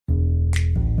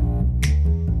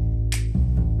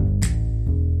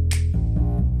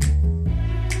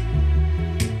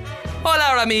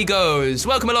Hola amigos,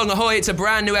 welcome along, ahoy, it's a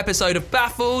brand new episode of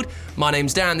Baffled. My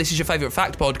name's Dan, this is your favourite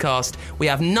fact podcast. We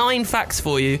have 9 facts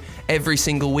for you every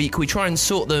single week. We try and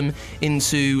sort them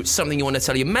into something you want to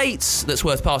tell your mates that's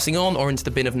worth passing on, or into the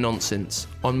bin of nonsense.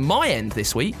 On my end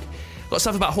this week, got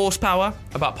stuff about horsepower,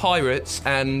 about pirates,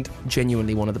 and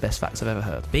genuinely one of the best facts I've ever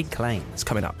heard. Big claim. It's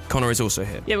coming up. Connor is also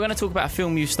here. Yeah, we're going to talk about a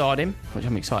film you starred in, which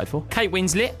I'm excited for. Kate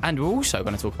Winslet, and we're also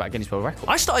going to talk about Guinness World Record.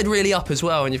 I started really up as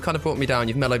well, and you've kind of brought me down.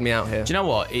 You've mellowed me out here. Do you know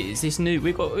what? It's this new.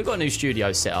 We've got a new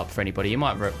studio set up for anybody. You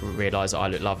might realise that I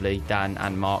look lovely, Dan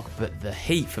and Mark, but the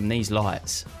heat from these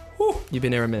lights. Whew, you've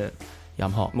been here a minute. Yeah,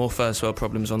 I'm hot. More first world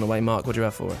problems on the way. Mark, what do you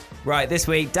have for us? Right, this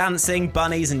week, dancing,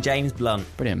 bunnies and James Blunt.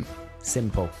 Brilliant.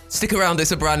 Simple. Stick around,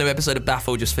 it's a brand new episode of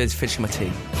Baffled, just finishing my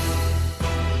tea.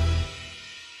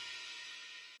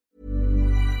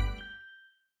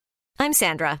 I'm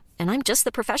Sandra, and I'm just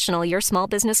the professional your small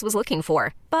business was looking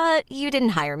for. But you didn't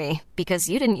hire me, because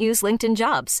you didn't use LinkedIn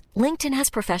Jobs. LinkedIn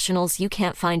has professionals you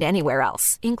can't find anywhere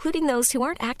else, including those who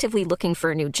aren't actively looking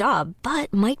for a new job,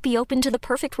 but might be open to the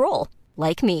perfect role,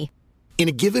 like me. In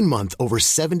a given month, over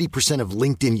 70% of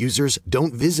LinkedIn users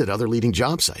don't visit other leading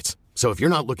job sites. So if you're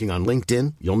not looking on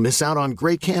LinkedIn, you'll miss out on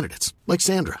great candidates like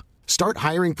Sandra. Start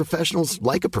hiring professionals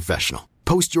like a professional.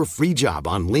 Post your free job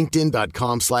on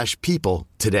linkedin.com/people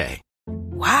today.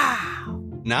 Wow.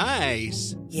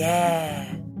 Nice.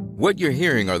 Yeah. What you're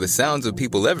hearing are the sounds of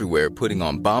people everywhere putting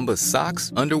on Bombas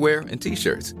socks, underwear, and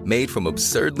T-shirts made from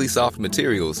absurdly soft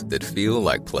materials that feel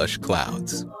like plush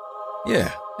clouds.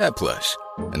 Yeah, that plush.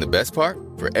 And the best part?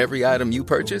 For every item you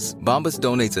purchase, Bombas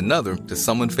donates another to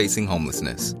someone facing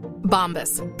homelessness.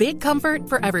 Bombas. Big comfort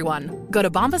for everyone. Go to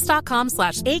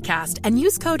bombas.com/ACAST and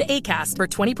use code ACAST for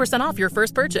 20% off your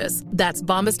first purchase. That's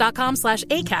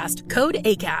bombas.com/ACAST. Code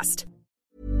ACAST.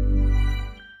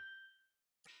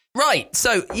 Right,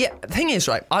 so, yeah, the thing is,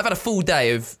 right, I've had a full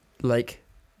day of,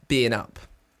 being up.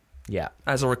 Yeah.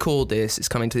 As I record this, it's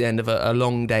coming to the end of a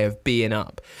long day of being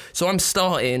up. So I'm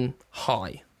starting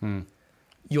high.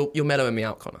 You're mellowing me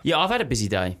out, Connor. Yeah, I've had a busy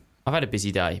day,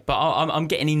 but I'm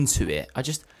getting into it.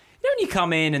 When you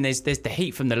come in and there's the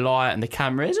heat from the light and the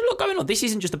camera, there's a lot going on. This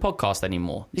isn't just a podcast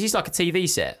anymore. This is like a TV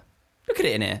set. Look at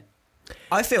it in here.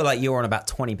 I feel like you're on about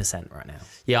 20% right now.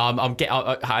 Yeah,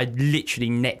 I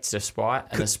literally necked the Sprite,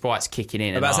 and the Sprite's kicking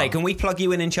in. I'm about to say, can we plug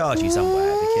you in and charge you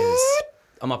somewhere? Because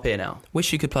I'm up here now.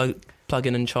 Wish you could plug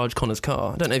in and charge Connor's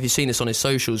car. I don't know if you've seen this on his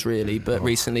socials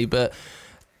recently, but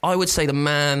I would say the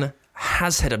man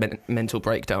has had a mental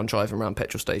breakdown driving around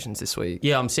petrol stations this week.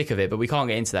 Yeah, I'm sick of it, but we can't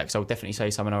get into that because I'll definitely say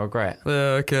something I regret.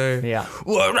 Okay. Yeah.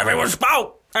 Well, everyone's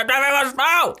fault! All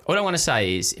I want to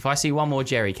say is, if I see one more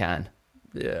jerry can...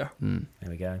 Yeah. There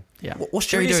we go. Yeah. What's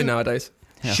Jerry doing nowadays?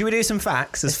 Yeah. Should we do some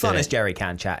facts? As fun as Jerry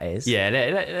Can chat is.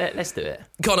 Yeah, let's do it.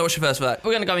 Connor, what's your first fact?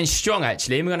 We're going to go in strong,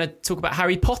 actually, and we're going to talk about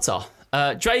Harry Potter.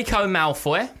 Draco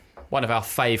Malfoy, one of our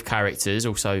fave characters,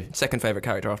 also... Second favourite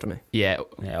character after me. Yeah,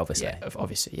 obviously. Yeah,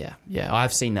 obviously, yeah. I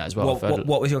have seen that as well.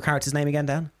 What was your character's name again,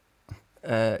 Dan?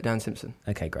 Dan Simpson.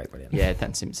 Okay, great, brilliant. Yeah,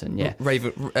 Dan Simpson, yeah.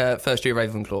 First year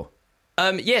Ravenclaw.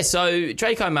 So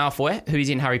Draco Malfoy, who is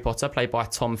in Harry Potter, played by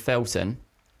Tom Felton,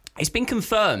 it's been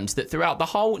confirmed that throughout the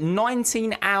whole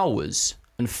 19 hours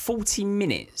and 40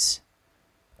 minutes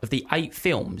of the 8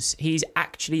 films, he's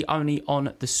actually only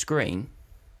on the screen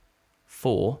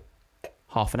for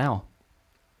half an hour.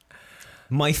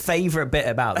 My favourite bit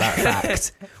about that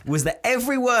fact was that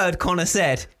every word Connor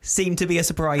said seemed to be a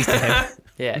surprise to him.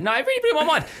 Yeah, no, it really blew my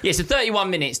mind. Yeah, so 31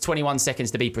 minutes, 21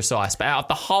 seconds to be precise. But out of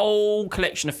the whole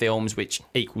collection of films, which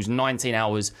equals 19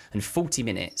 hours and 40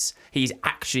 minutes, he's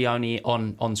actually only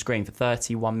on screen for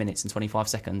 31 minutes and 25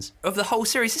 seconds. Of the whole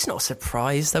series, it's not a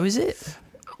surprise, though, is it?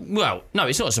 Well, no,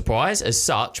 it's not a surprise as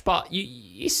such, but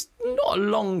it's not a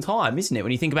long time, isn't it?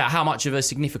 When you think about how much of a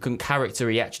significant character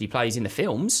he actually plays in the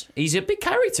films. He's a big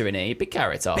character in it, a big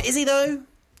character. But is he, though?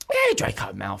 Yeah,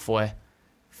 Draco Malfoy.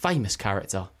 Famous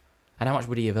character. And how much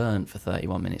would he have earned for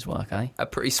 31 minutes work, eh? A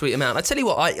pretty sweet amount. I tell you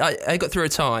what, I got through a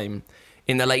time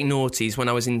in the late noughties when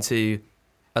I was into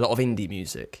a lot of indie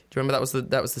music. Do you remember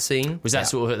that was the scene? Was that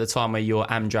sort of at the time where your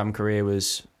Amdram career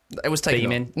was... It was taken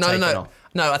beaming? No,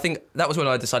 I think that was when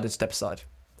I decided to step aside.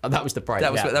 Oh, that was the break.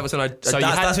 That was when I... So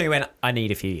that's when you went, I need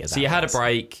a few years. So you had a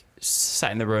break,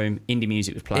 sat in the room, indie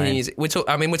music was playing. Indie music. We're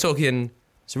talking...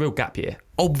 It's a real gap here.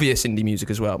 Obvious indie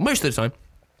music as well. Most of the time,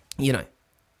 you know,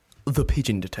 the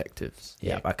Pigeon Detectives.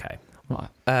 Yeah, okay.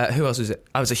 Right. Who else was it?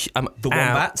 The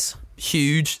Wombats.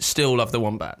 Huge, still love the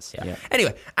Wombats. Yeah.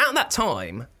 Anyway, at that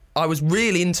time, I was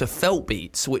really into Felt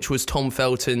Beats, which was Tom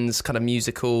Felton's kind of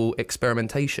musical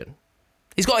experimentation.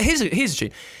 He's got here's a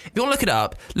tune. If you want to look it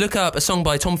up, look up a song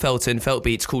by Tom Felton, Felt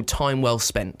Beats, called Time Well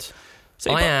Spent.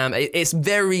 I am. It's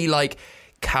very like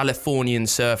Californian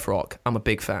surf rock. I'm a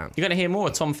big fan. You're going to hear more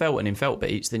of Tom Felton in Felt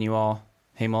Beats than you are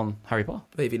him on Harry Potter.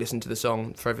 But if you listen to the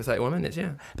song for over 31 minutes,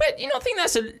 yeah. But I think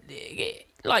that's you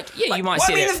might well,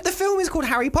 see I mean, it. the film is called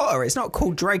Harry Potter. It's not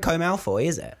called Draco Malfoy,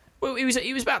 is it? Well, it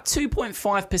was about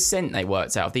 2.5% they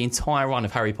worked out of the entire run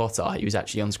of Harry Potter. He was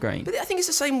actually on screen. But I think it's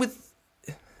the same with,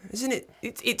 isn't it?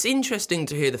 It's interesting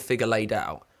to hear the figure laid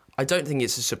out. I don't think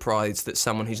it's a surprise that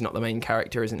someone who's not the main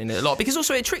character isn't in it a lot, because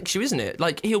also it tricks you, isn't it?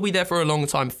 Like, he'll be there for a long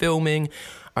time filming.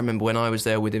 I remember when I was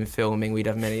there with him filming, we'd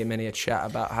have many a chat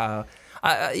about how...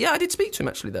 I did speak to him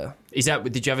actually there.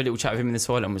 Did you have a little chat with him in the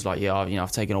toilet and was like, yeah,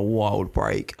 I've taken a wild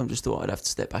break. I just thought I'd have to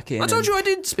step back in. I told you I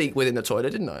did speak with him in the toilet,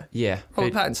 didn't I? Yeah.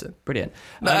 Robert Pattinson. Brilliant.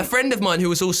 A friend of mine who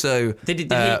was also...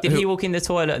 Did he walk in the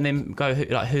toilet and then go,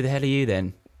 who the hell are you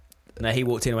then? No, he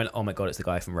walked in and went, oh my God, it's the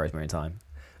guy from Rosemary in Time.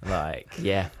 Like...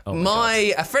 Yeah. Oh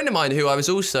a friend of mine who I was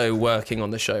also working on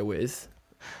the show with,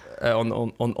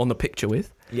 on the picture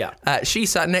with, she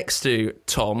sat next to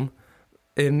Tom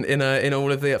in all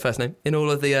of the first name in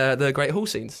all of the Great Hall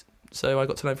scenes. So I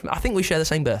got to know from. I think we share the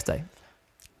same birthday.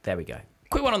 There we go.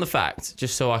 Quick one on the fact,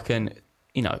 just so I can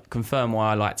confirm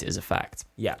why I liked it as a fact.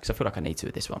 Yeah, because I feel like I need to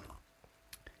with this one.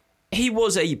 He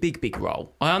was a big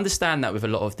role. I understand that with a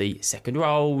lot of the second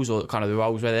roles or kind of the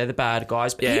roles where they're the bad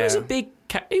guys, but he was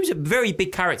a very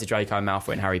big character, Draco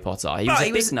Malfoy in Harry Potter. He was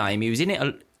a big name. He was in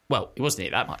it. Well, he wasn't in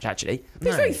it that much, actually. But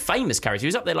he's a very famous character. He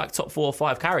was up there like top 4 or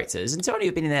 5 characters. And to only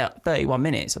have been in there 31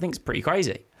 minutes, I think it's pretty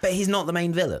crazy. But he's not the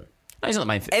main villain. No, he's not the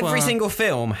main villain. Every single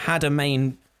film had a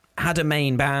main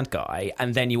bad guy,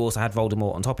 and then you also had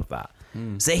Voldemort on top of that.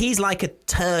 So he's like a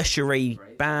tertiary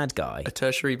bad guy. A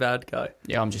tertiary bad guy.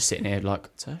 Yeah, I'm just sitting here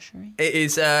like, tertiary? It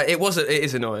is. It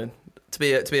is annoying. To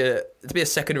be a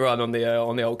second run on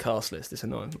the old cast list, it's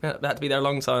annoying. That had to be there a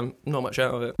long time. Not much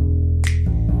out of it.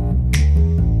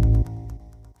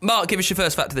 Mark, give us your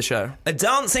first fact of the show. A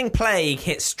dancing plague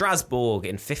hit Strasbourg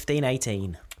in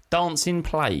 1518. Dancing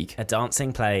plague? A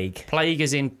dancing plague. Plague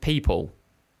as in people?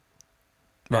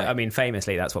 Right. I mean,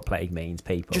 famously, that's what plague means,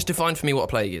 people. Just define for me what a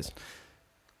plague is.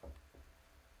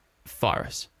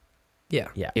 Virus. Yeah.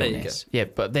 Illness. Yeah,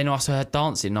 but then I also had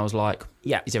dancing, and I was like,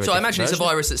 yeah. Is there so I imagine it's a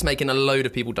virus that's making a load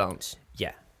of people dance.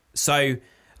 Yeah. So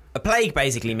a plague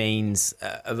basically means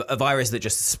a virus that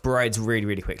just spreads really,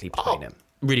 really quickly between them.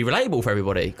 Really relatable for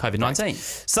everybody, COVID-19. Right.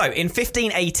 So, in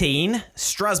 1518,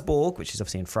 Strasbourg, which is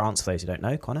obviously in France, for those who don't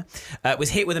know, Connor, was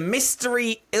hit with a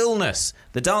mystery illness.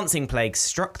 The dancing plague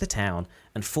struck the town,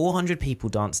 and 400 people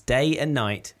danced day and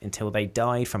night until they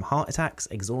died from heart attacks,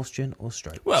 exhaustion, or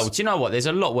strokes. Well, do you know what? There's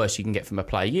a lot worse you can get from a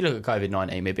plague. You look at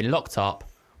COVID-19, we've been locked up,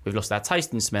 we've lost our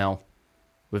taste and smell,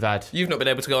 You've not been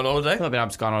able to go on holiday? I've not been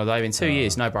able to go on holiday in 2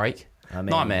 years, no break. I mean,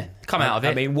 nightmare. Come out of it.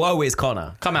 I mean, woe is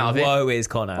Connor. Come out of it. Woe is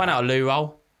Connor. Went out of loo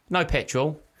roll. No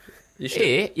petrol.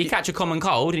 Here, you catch a common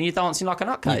cold and you're dancing like a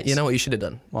nutcase. You know what you should have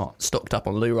done? What? Stocked up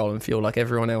on loo roll and fuel like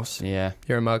everyone else. Yeah.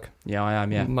 You're a mug. Yeah, I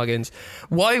am, yeah. Muggins.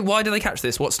 Why did they catch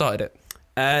this? What started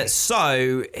it?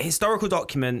 So, historical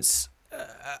documents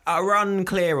are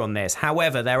unclear on this.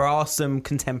 However, there are some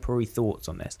contemporary thoughts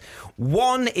on this.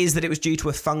 One is that it was due to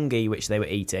a fungi which they were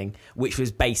eating, which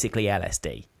was basically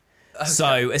LSD. Okay.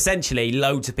 So essentially,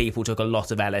 loads of people took a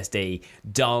lot of LSD,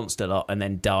 danced a lot, and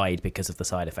then died because of the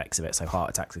side effects of it. So heart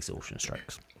attacks, exhaustion,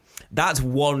 strokes. That's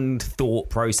one thought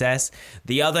process.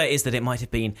 The other is that it might have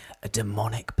been a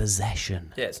demonic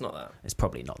possession. Yeah, it's not that. It's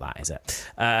probably not that, is it?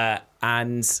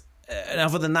 And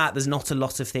other than that, there's not a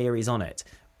lot of theories on it.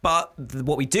 But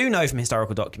what we do know from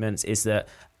historical documents is that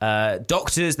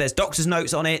there's doctors'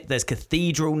 notes on it, there's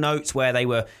cathedral notes where they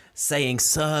were saying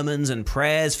sermons and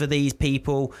prayers for these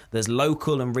people, there's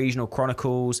local and regional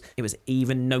chronicles. It was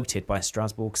even noted by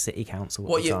Strasbourg City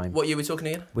Council at the time. What year are we talking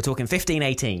again? We're talking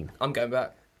 1518. I'm going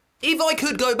back. If I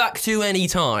could go back to any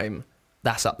time,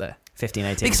 that's up there.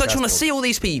 1518. Because I just want to see all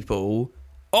these people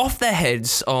off their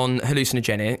heads on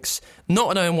hallucinogenics,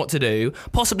 not knowing what to do,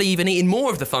 possibly even eating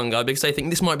more of the fungi because they think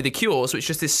this might be the cure. So it's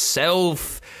just this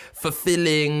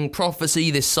self-fulfilling prophecy,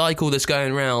 this cycle that's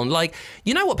going around. Like,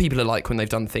 you know what people are like when they've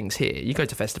done things here? You go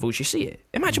to festivals, you see it.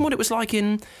 Imagine what it was like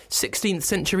in 16th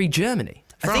century Germany,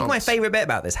 France. I think my favourite bit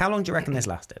about this, how long do you reckon this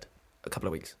lasted? A couple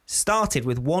of weeks. Started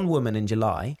with one woman in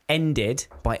July, ended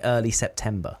by early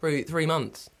September. 3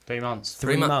 months. 3 months.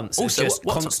 3 months. Also, just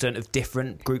constant of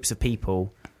different groups of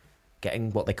people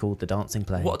getting what they called the dancing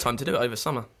plague. What a time to do it over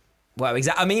summer. Well,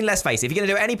 exactly. I mean, let's face it, if you're going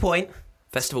to do it at any point...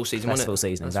 Festival season, Festival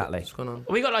wasn't it? season, exactly. What's going on?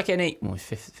 We got like any...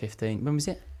 15... When was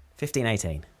it?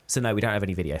 1518. So no, we don't have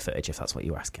any video footage if that's what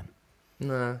you were asking.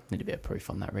 No. Need a bit of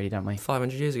proof on that, really, don't we?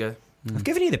 500 years ago. I've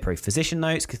given you the proof. Physician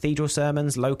notes, cathedral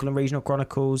sermons, local and regional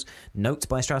chronicles, notes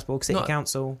by Strasbourg City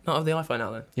Council. Not of the iPhone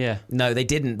out then. Yeah. No, they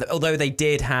didn't. Although they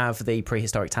did have the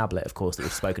prehistoric tablet, of course, that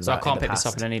we've spoken So I about. can't in the pick this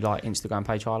past. up in any like Instagram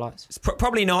page highlights. It's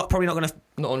probably not. Probably not going to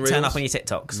Not on turn Reels. up on your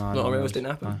TikToks. No, Not on no, Reels, no. didn't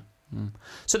happen.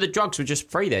 So the drugs were just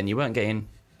free then. You weren't getting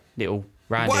little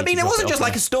randy. Well, I mean, to it drop wasn't off just in.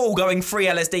 like a stall going free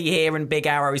LSD here and big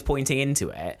arrows pointing into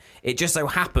it. It just so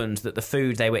happened that the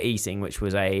food they were eating, which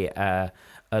was a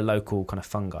local kind of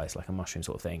fungi, it's like a mushroom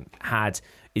sort of thing,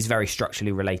 is very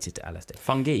structurally related to LSD.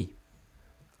 fungi.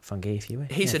 Fungi, if you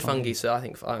wish. He said fungi, so I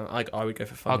think I would go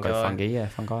for I'll fungi. go fungi. Yeah,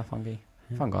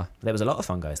 fungi. There was a lot of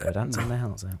fungi there dancing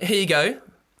there, so Here you go.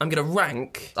 I'm going to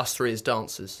rank us three as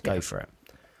dancers. go for it.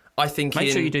 I think Make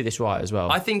in, sure you do this right as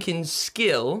well. I think in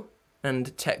skill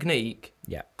and technique,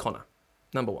 Yeah. Connor,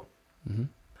 number one. Mm-hmm.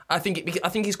 I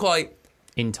think he's quite.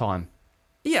 in time.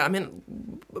 Yeah, I mean,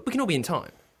 we can all be in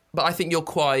time, but I think you're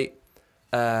quite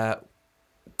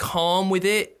calm with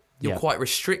it. You're Yeah. quite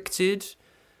restricted.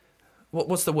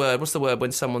 What's the word? What's the word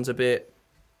when someone's a bit?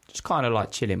 Just kind of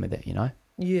like chilling with it, you know.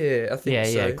 Yeah, I think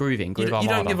so. Yeah, grooving. You don't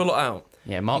Armada. give a lot out.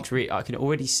 Yeah, Mark's. I can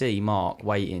already see Mark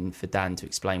waiting for Dan to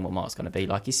explain what Mark's going to be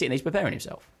like. He's sitting, he's preparing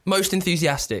himself. Most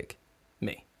enthusiastic,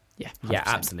 me. Yeah, 100%. Yeah,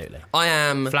 absolutely. I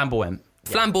am Flamboyant.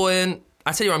 flamboyant.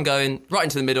 I tell you where I'm going, right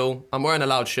into the middle. I'm wearing a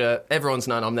loud shirt. Everyone's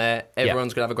known I'm there.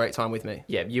 Everyone's going to have a great time with me.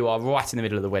 Yeah, you are right in the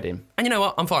middle of the wedding. And you know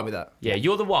what? I'm fine with that. Yeah,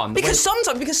 you're the one. Because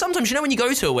sometimes, you know, when you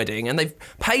go to a wedding and they've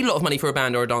paid a lot of money for a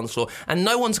band or a dance floor and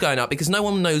no one's going up because no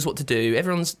one knows what to do.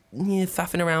 Everyone's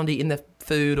faffing around eating their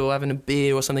food or having a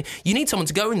beer or something. You need someone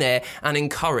to go in there and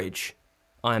encourage.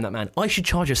 I am that man. I should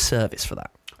charge a service for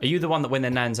that. Are you the one that when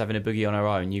their nan's having a boogie on her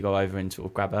own, you go over and sort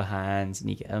of grab her hands and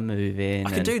you get her moving?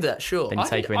 I could do that, sure. Then you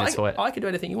take her in the toilet. I could do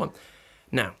anything you want.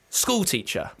 Now, school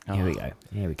teacher. Here we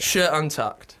go. Shirt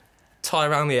untucked, tie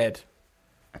around the head,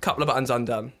 a couple of buttons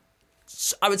undone.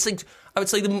 I would say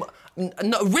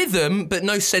no rhythm, but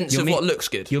no sense of what looks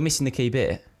good. You're missing the key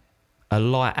bit. A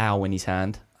light owl in his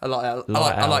hand. I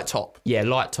like top. Yeah,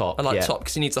 light top. I like yeah. top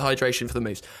because he needs the hydration for the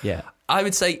moves. Yeah. I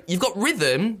would say you've got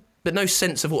rhythm, but no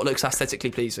sense of what looks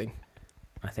aesthetically pleasing.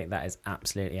 I think that is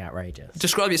absolutely outrageous.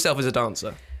 Describe yourself as a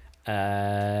dancer.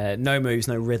 No moves,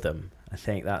 no rhythm. I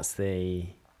think that's the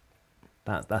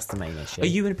main issue. Are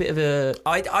you in a bit of a...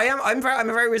 I'm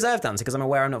a very reserved dancer because I'm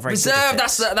aware I'm not very Reserved. good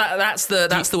at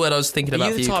That's the word I was thinking Are about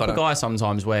you for the you, type Connor. of guy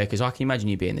sometimes where, because I can imagine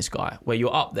you being this guy, where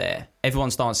you're up there,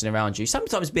 everyone's dancing around you,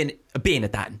 sometimes being a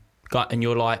Dan, and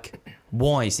you're like,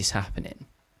 why is this happening?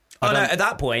 Oh no! At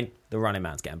that point, the running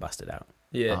man's getting busted out.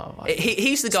 Yeah, Oh, right.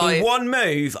 he's the So guy. one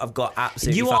move, I've got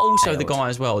absolutely. You are fucking also the nailed. guy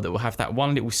as well that will have that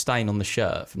one little stain on the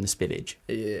shirt from the spillage.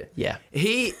 Yeah. Yeah.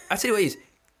 I tell you what,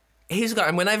 he's the guy,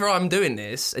 and whenever I'm doing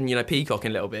this and, peacocking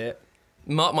a little bit,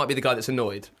 Mark might be the guy that's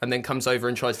annoyed and then comes over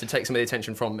and tries to take some of the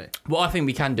attention from me. What I think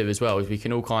we can do as well is we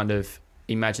can all kind of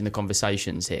imagine the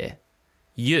conversations here.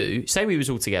 You, say we was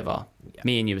all together,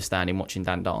 me and you were standing watching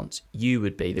Dan dance, you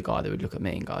would be the guy that would look at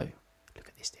me and go, look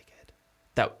at this dickhead.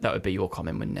 That would be your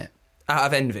comment, wouldn't it? Out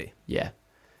of envy. Yeah.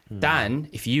 Dan,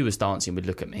 if you was dancing, would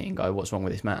look at me and go, what's wrong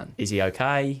with this man? Is he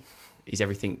okay? Is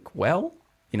everything well?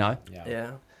 You know?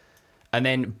 Yeah. And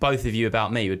then both of you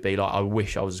about me would be like, I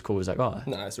wish I was as cool as that guy.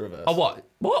 No, it's the reverse. Oh, what?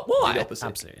 What? Why? The opposite.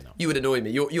 Absolutely not. You would annoy me.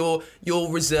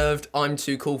 Your reserved, I'm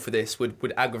too cool for this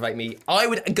would aggravate me. I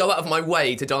would go out of my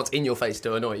way to dance in your face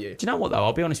to annoy you. Do you know what, though?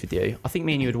 I'll be honest with you. I think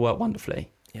me and you would work wonderfully.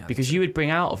 Yeah. Because you would bring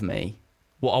out of me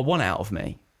what I want out of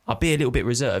me. I'd be a little bit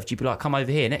reserved. You'd be like, come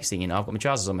over here. Next thing you know, I've got my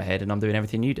trousers on my head and I'm doing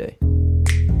everything you do.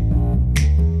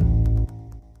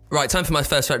 Right, time for my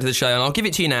first fact of the show, and I'll give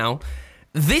it to you now.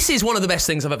 This is one of the best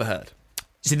things I've ever heard.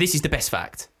 So this is the best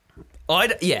fact.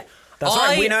 Yeah. That's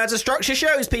right. We know how to structure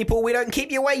shows, people. We don't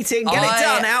keep you waiting. Get it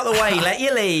done, out of the way. Let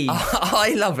you leave.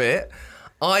 I love it.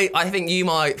 I think you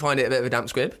might find it a bit of a damp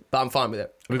squib, but I'm fine with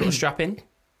it. Have we got a strap in?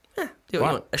 Do what you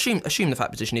want. Assume the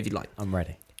fat position if you'd like. I'm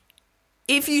ready.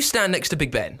 If you stand next to Big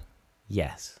Ben,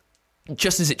 Yes.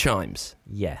 just as it chimes,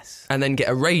 Yes. and then get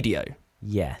a radio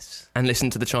Yes. and listen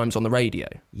to the chimes on the radio,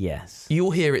 Yes.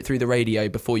 you'll hear it through the radio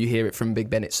before you hear it from Big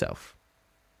Ben itself.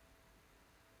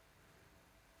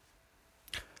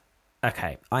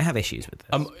 Okay, I have issues with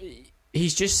this.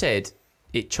 He's just said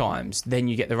it chimes, then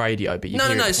you get the radio, but you No.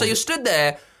 hear it So before you're stood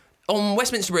there on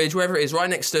Westminster Bridge, wherever it is, right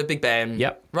next to Big Ben.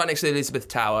 Yep. Right next to the Elizabeth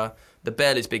Tower. The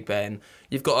bell is Big Ben.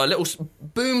 You've got a little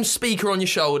boom speaker on your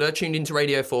shoulder, tuned into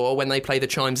Radio 4 when they play the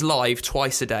chimes live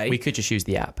twice a day. We could just use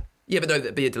the app, Yeah, but no,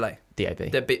 there'd be a delay. DAB.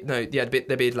 There'd be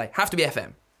a delay. Have to be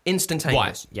FM. Instantaneous.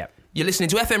 Right, yep. You're listening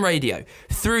to FM radio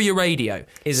through your radio.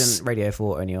 Isn't Radio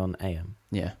 4 only on AM?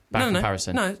 Yeah, bad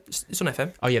comparison. No, it's on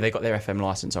FM. Oh, yeah, they got their FM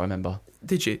licence, I remember.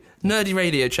 Did you? Nerdy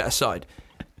radio chat aside,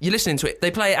 you're listening to it.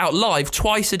 They play it out live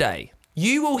twice a day.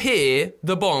 You will hear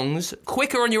the bongs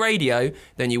quicker on your radio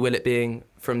than you will it being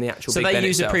from the actual Big Ben they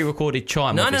use itself. a pre-recorded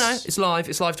chime. No. It's live.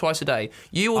 It's live twice a day.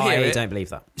 You will hear I it. don't believe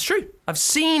that. It's true. I've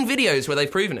seen videos where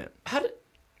they've proven it.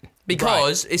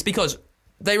 Because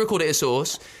they record it at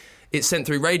source. It's sent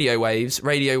through radio waves.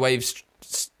 Radio waves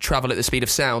travel at the speed of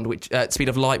sound, speed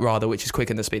of light rather, which is quicker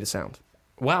than the speed of sound.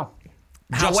 Wow.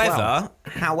 However,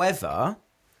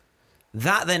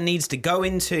 that then needs to go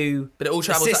into But it all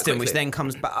travels a that system, which quickly. then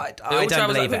comes back. It I all don't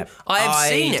travels believe that it. quickly. I have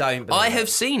seen it. Don't believe I it. have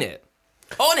seen it.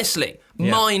 Honestly,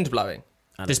 mind blowing.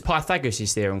 Does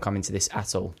Pythagoras' theorem come into this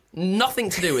at all? Nothing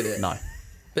to do with it. No.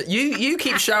 But you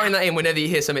keep showing that in whenever you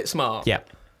hear something smart. Yeah.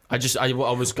 I was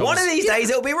One of these days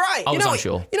it'll be right. I was know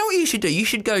unsure. You know what you should do? You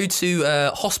should go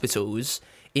to hospitals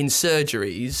in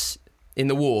surgeries in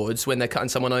the wards when they're cutting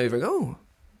someone over and go, oh,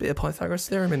 bit of Pythagoras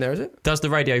theorem in there, is it? Does the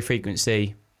radio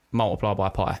frequency multiply by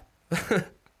pi?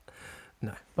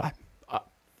 No. Right.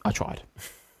 I tried.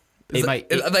 Are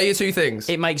they your two things?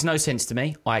 It makes no sense to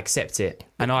me. I accept it,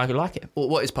 and I like it.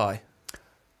 What is pi?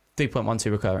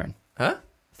 3.12 recurring. Huh?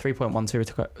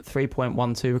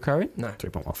 3.12 recurring? No.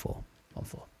 3.14.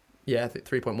 14. Yeah,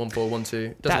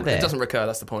 3.1412. That there. It doesn't recur,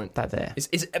 that's the point. That there.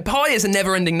 Pi is a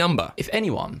never-ending number. If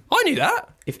anyone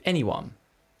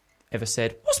ever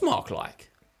said, what's Mark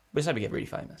like? Let's say we get really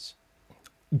famous.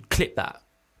 Clip that.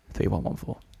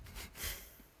 3114.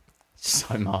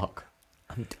 So Mark.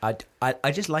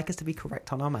 I just like us to be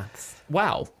correct on our maths.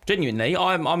 Wow. Genuinely,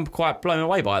 I'm quite blown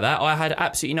away by that. I had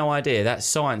absolutely no idea. That's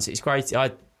science. It's great.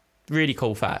 Really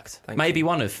cool fact. Maybe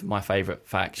one of my favourite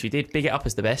facts. You did big it up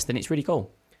as the best, and it's really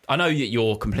cool. I know that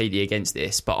you're completely against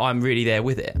this, but I'm really there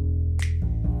with it.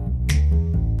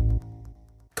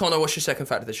 Connor, what's your second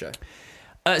fact of the show?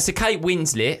 So Kate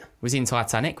Winslet was in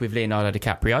Titanic with Leonardo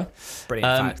DiCaprio.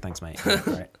 Brilliant fact. Thanks, mate.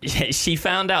 Right. Yeah, she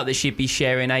found out that she'd be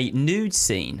sharing a nude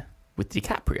scene with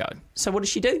DiCaprio. So what did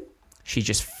she do? She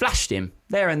just flashed him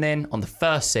there and then on the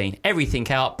first scene. Everything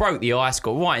out, broke the ice,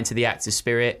 got right into the actor's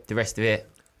spirit. The rest of it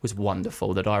was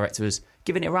wonderful. The director was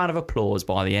giving it a round of applause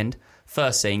by the end.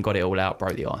 First scene, got it all out,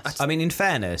 broke the ice. I mean, in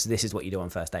fairness, this is what you do on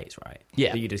first dates, right?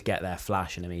 Yeah. You just get there,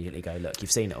 flash, and immediately go, look,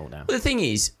 you've seen it all now. But the thing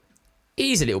is, it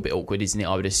is a little bit awkward, isn't it,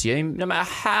 I would assume? No matter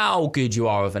how good you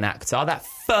are of an actor, that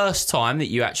first time that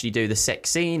you actually do the sex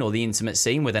scene or the intimate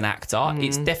scene with an actor,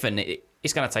 it's definitely,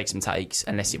 it's going to take some takes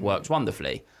unless it works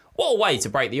wonderfully. What a way to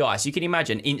break the ice. You can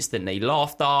imagine instantly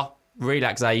laughter,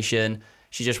 relaxation.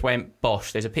 She just went,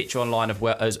 bosh. There's a picture online of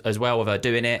as well of her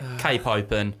doing it, cape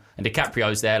open, and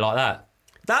DiCaprio's there like that.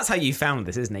 That's how you found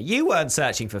this, isn't it? You weren't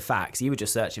searching for facts. You were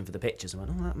just searching for the pictures and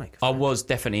went, oh, that makes I was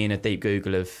definitely in a deep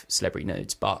Google of celebrity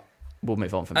nudes, but we'll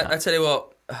move on from that. I tell you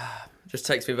what, just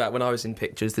takes me back when I was in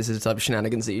pictures. This is the type of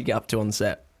shenanigans that you get up to on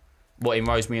set. What, in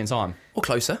Rosemary and Thyme? Or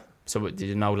closer. So what, did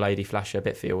an old lady flash her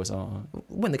bit for you?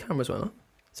 When the cameras weren't on.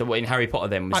 So what, in Harry Potter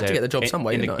then? Was I had to there, get the job some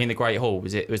way, in didn't I? in the Great Hall,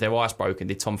 was their ice broken?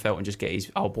 Did Tom Felton just get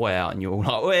his old boy out and you're all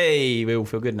like, hey, we all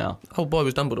feel good now? Oh boy,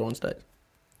 was Dumbledore on stage.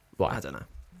 Right. I don't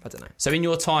know. So in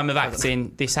your time of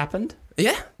acting, this happened?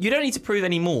 Yeah. You don't need to prove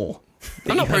any more.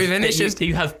 I'm not proving. It's just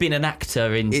you have been an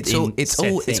actor in. it's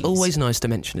things. always nice to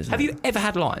mention, isn't Have it? you ever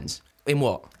had lines? In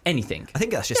what? Anything? I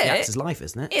think that's just Yeah, the actor's life,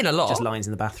 isn't it? in a lot. Just lines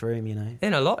in the bathroom, you know.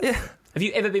 In a lot, yeah. Have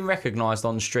you ever been recognised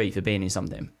on the street for being in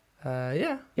something?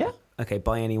 Yeah. Yeah. Okay,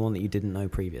 by anyone that you didn't know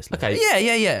previously. Okay.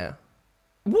 Yeah.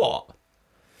 What?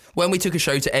 When we took a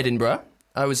show to Edinburgh,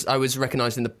 I was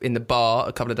recognised in the bar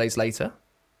a couple of days later.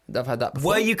 I've had that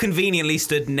before. Were you conveniently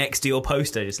stood next to your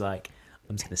poster, just like,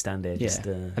 I'm just going to stand here, Yeah. just...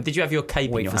 And did you have your cape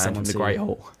in wait your for hand from someone the to- Great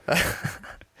Hall?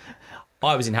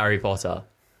 I was in Harry Potter.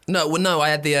 No. I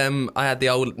had the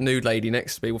old nude lady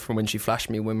next to me from when she flashed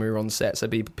me when we were on set. So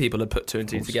people had put two and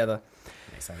two together.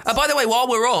 Makes sense. By the way, while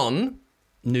we're on,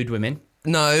 Nude women.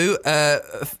 no,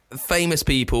 famous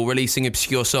people releasing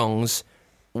obscure songs.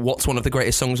 What's one of the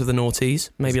greatest songs of the noughties?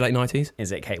 Maybe late 90s?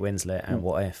 Is it Kate Winslet and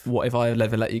What If? What if I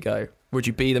ever let you go? Would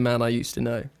you be the man I used to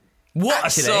know? What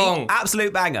Actually, a song!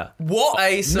 absolute banger. What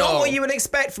a song! Not what you would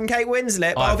expect from Kate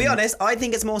Winslet, but I'll be honest, I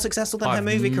think it's more successful than her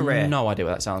movie career. No idea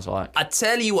what that sounds like. I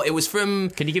tell you what, it was from...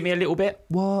 Can you give me a little bit?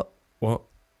 What? Have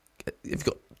you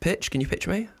got pitch? Can you pitch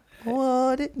me?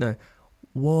 What if... No.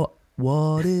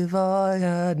 What if I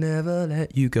had never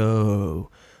let you go?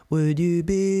 Would you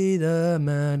be the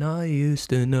man I used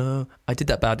to know? I did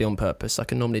that badly on purpose. I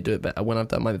can normally do it better. When I've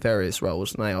done my various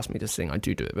roles and they ask me to sing, I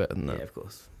do it better than that. Yeah, of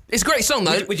course. It's a great song,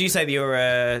 though. Would you say that you're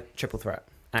a triple threat?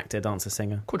 Actor, dancer,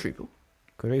 singer? Quadruple.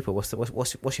 Quadruple. What's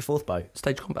your fourth bow?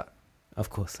 Stage combat. Of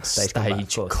course. Stage combat,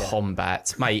 of course, yeah.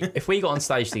 combat. Mate, if we got on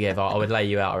stage together, I would lay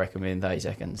you out, I reckon, within 30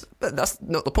 seconds. But that's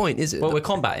not the point, is it? Well, we're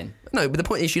combating. No, but the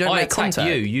point is you don't I make attack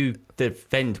contact. you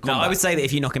defend No, combat. I would say that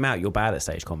if you knock him out, you're bad at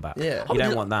stage combat. Yeah. You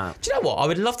don't want that. Do you know what? I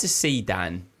would love to see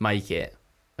Dan make it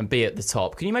and be at the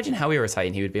top. Can you imagine how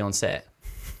irritating he would be on set?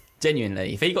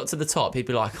 Genuinely. If he got to the top, he'd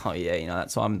be like, oh, yeah, that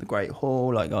time in the Great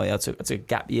Hall, like, oh, yeah, I took a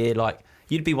gap year. Like,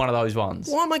 you'd be one of those ones.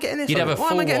 Why am I getting this? You'd have a Why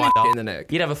full am I getting wider this in the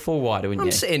neck? You'd have a full wider, wouldn't I'm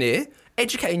you? sitting here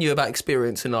educating you about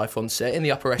experience in life on set in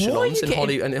the upper Why are echelons you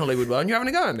in Hollywood world, and you're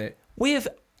having a go at me.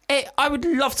 I would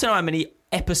love to know how many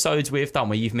episodes we've done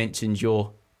where you've mentioned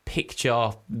your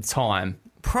picture time.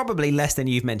 Probably less than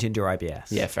you've mentioned your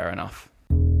IBS. Yeah, fair enough.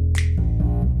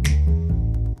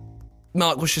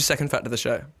 Mark, what's your second fact of the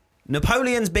show?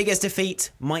 Napoleon's biggest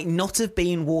defeat might not have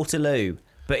been Waterloo,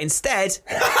 but instead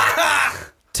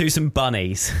to some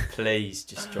bunnies. Please,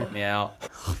 just drop me out.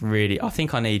 Really, I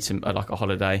think I need some like a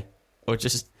holiday. Or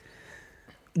just...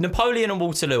 Napoleon and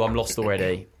Waterloo, I'm lost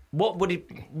already. What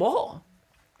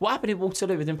happened in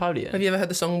Waterloo with Napoleon? Have you ever heard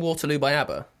the song Waterloo by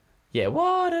ABBA? Yeah,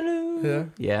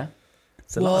 Waterloo. Yeah.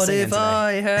 It's a lot of What singing if today.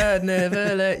 I had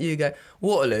never let you go?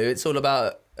 Waterloo, it's all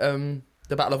about the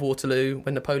Battle of Waterloo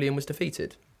when Napoleon was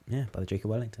defeated. Yeah, by the Duke of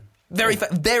Wellington.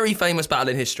 Very famous battle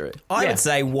in history. I Yeah. would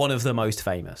say one of the most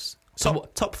famous.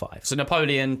 Top 5. So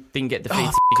Napoleon didn't get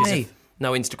defeated Oh, because me. of...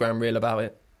 No Instagram reel about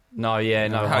it. No, yeah,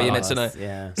 no. How are you no. meant to know?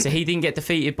 Yeah. So he didn't get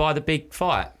defeated by the big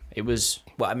fight. It was...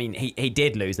 Well, I mean, he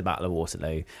did lose the Battle of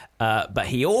Waterloo, but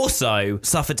he also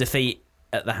suffered defeat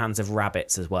at the hands of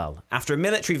rabbits as well. After a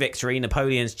military victory,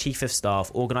 Napoleon's chief of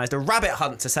staff organised a rabbit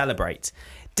hunt to celebrate.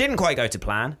 Didn't quite go to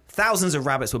plan. Thousands of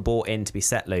rabbits were brought in to be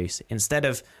set loose. Instead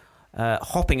of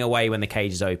hopping away when the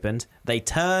cages opened, they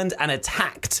turned and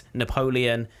attacked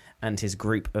Napoleon and his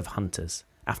group of hunters.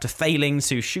 After failing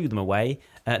to shoo them away,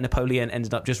 Napoleon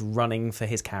ended up just running for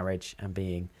his carriage and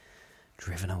being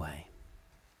driven away.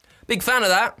 Big fan of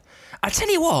that. I tell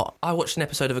you what, I watched an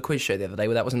episode of a quiz show the other day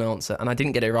where that was an answer, and I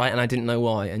didn't get it right, and I didn't know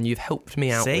why, and you've helped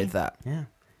me out See? with that. Yeah.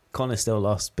 Connor's still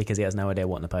lost because he has no idea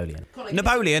what Napoleon.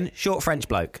 Napoleon, short French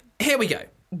bloke. Here we go.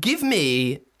 Give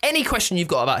me any question you've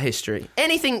got about history.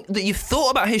 Anything that you've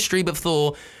thought about history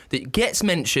before that gets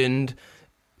mentioned,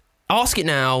 ask it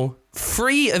now,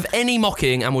 free of any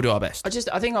mocking, and we'll do our best.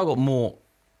 I think I got more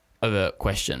of a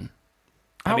question.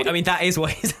 I mean, that is what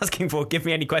he's asking for. Give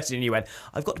me any question. And you went,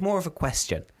 I've got more of a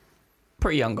question.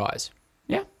 Pretty young guys.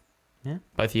 Yeah. Yeah.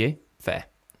 Both of you. Fair.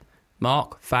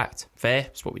 Mark, fact. Fair.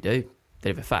 That's what we do.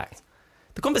 Deliver fact.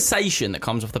 The conversation that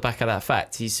comes off the back of that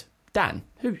fact is Dan,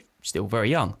 who's still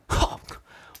very young.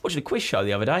 Watching a quiz show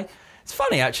the other day. It's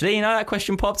funny, actually. That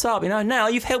question popped up. Now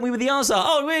you've helped me with the answer.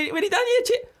 Oh, really, Dan?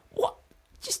 What?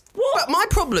 Just what? But my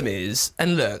problem is,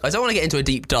 and look, I don't want to get into a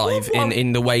deep dive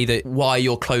in the way that why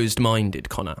you're closed-minded,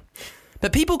 Connor.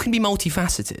 But people can be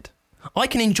multifaceted. I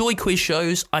can enjoy quiz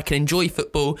shows, I can enjoy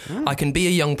football, I can be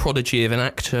a young prodigy of an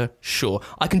actor, sure.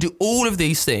 I can do all of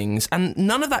these things, and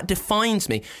none of that defines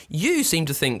me. You seem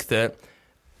to think that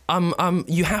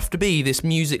you have to be this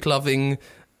music-loving,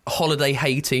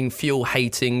 holiday-hating,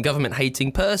 fuel-hating,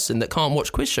 government-hating person that can't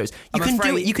watch quiz shows.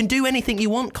 You can do anything you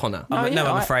want, Connor. I'm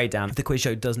afraid, Dan. If the quiz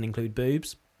show doesn't include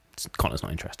boobs, Connor's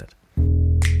not interested.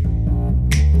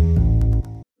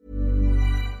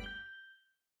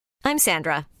 I'm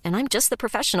Sandra, and I'm just the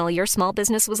professional your small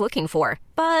business was looking for.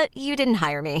 But you didn't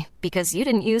hire me because you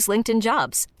didn't use LinkedIn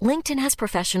Jobs. LinkedIn has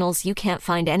professionals you can't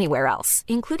find anywhere else,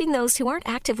 including those who aren't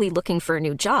actively looking for a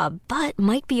new job, but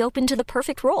might be open to the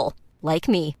perfect role, like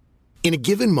me. In a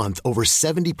given month, over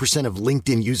 70% of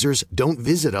LinkedIn users don't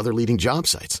visit other leading job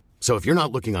sites. So if you're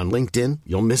not looking on LinkedIn,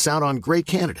 you'll miss out on great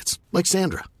candidates like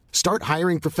Sandra. Start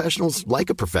hiring professionals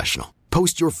like a professional.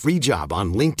 Post your free job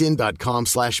on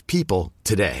linkedin.com/people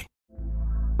today.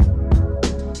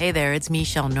 Hey there, it's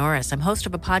Michelle Norris. I'm host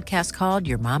of a podcast called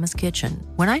Your Mama's Kitchen.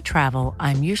 When I travel,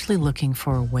 I'm usually looking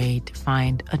for a way to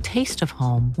find a taste of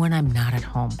home when I'm not at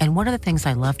home. And one of the things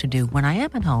I love to do when I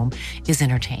am at home is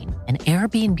entertain. And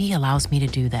Airbnb allows me to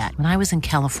do that. When I was in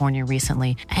California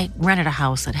recently, I rented a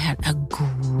house that had a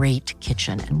great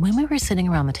kitchen. And when we were sitting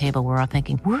around the table, we're all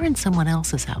thinking, we're in someone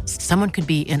else's house. Someone could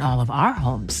be in all of our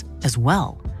homes as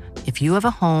well. If you have a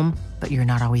home, but you're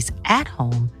not always at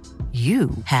home,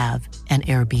 you have an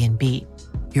Airbnb.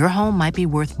 Your home might be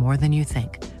worth more than you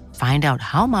think. Find out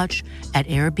how much at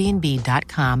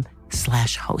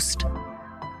airbnb.com/host.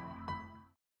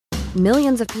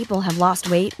 Millions of people have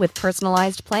lost weight with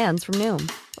personalized plans from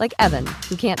Noom. Like Evan,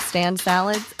 who can't stand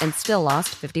salads and still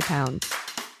lost 50 pounds.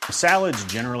 Salads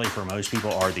generally for most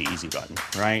people are the easy button,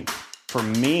 right? For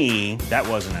me, that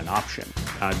wasn't an option.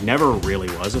 I never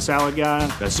really was a salad guy.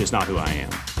 That's just not who I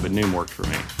am. But Noom worked for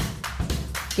me.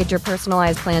 Get your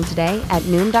personalized plan today at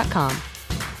Noom.com.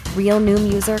 Real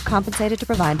Noom user compensated to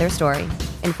provide their story.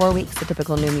 In 4 weeks, the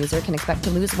typical Noom user can expect to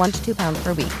lose 1 to 2 pounds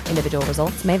per week. Individual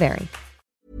results may vary.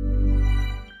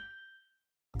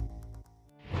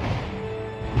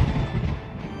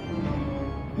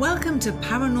 Welcome to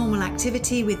Paranormal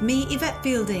Activity with me, Yvette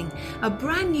Fielding, a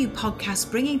brand new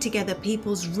podcast bringing together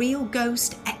people's real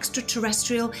ghost,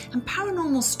 extraterrestrial and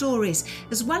paranormal stories,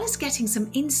 as well as getting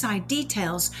some inside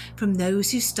details from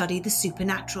those who study the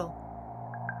supernatural.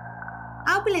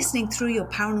 I'll be listening through your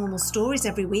paranormal stories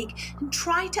every week and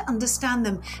try to understand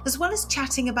them, as well as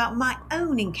chatting about my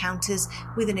own encounters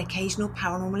with an occasional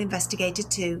paranormal investigator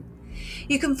too.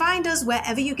 You can find us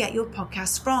wherever you get your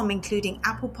podcasts from, including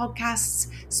Apple Podcasts,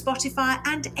 Spotify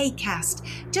and Acast.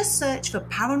 Just search for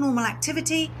Paranormal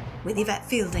Activity with Yvette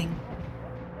Fielding.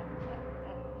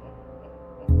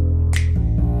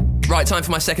 Right, time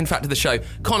for my second fact of the show.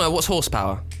 Connor, what's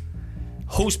horsepower?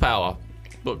 Horsepower?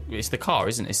 Look, it's the car,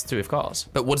 isn't it? It's to do with cars.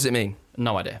 But what does it mean?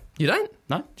 No idea. You don't?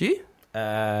 No? Do you?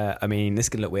 I mean, this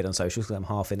can look weird on socials because I'm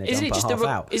half in a Is it jumper, just half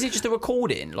out. Is it just a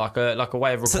recording, like a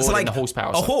way of recording the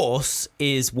horsepower? A horse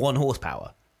is 1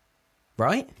 horsepower,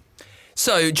 right?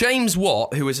 So, James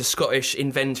Watt, who was a Scottish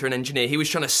inventor and engineer, he was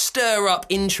trying to stir up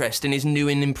interest in his new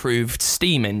and improved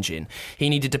steam engine. He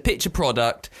needed to pitch a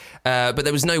product, but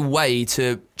there was no way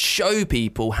to show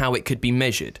people how it could be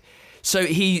measured. So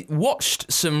he watched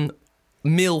some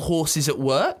mill horses at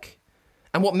work,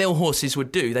 and what mill horses would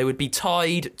do, they would be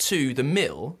tied to the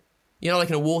mill. You know, like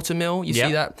in a water mill, you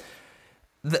see that?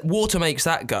 The water makes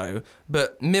that go,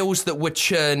 but mills that were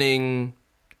churning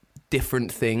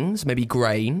different things, maybe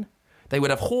grain, they would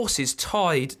have horses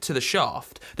tied to the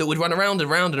shaft that would run around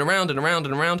and around and around and around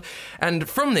and around. And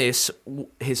from this,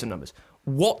 here's some numbers.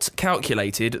 Watt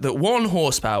calculated that 1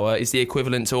 horsepower is the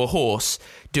equivalent to a horse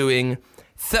doing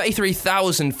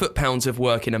 33,000 foot-pounds of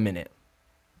work in a minute.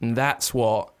 And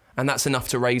that's enough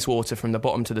to raise water from the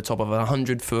bottom to the top of a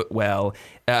 1,000-foot well,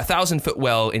 1,000-foot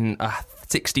well in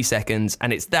 60 seconds,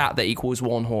 and it's that equals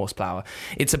 1 horsepower.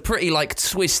 It's a pretty,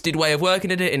 twisted way of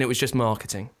working at it, and it was just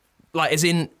marketing. As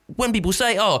in, when people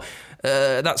say,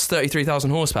 that's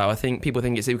 33,000 horsepower, people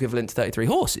think it's the equivalent to 1,000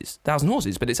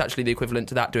 horses, but it's actually the equivalent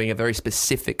to that doing a very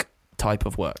specific type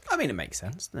of work. I mean, it makes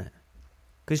sense, doesn't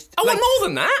it? I want more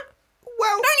than that.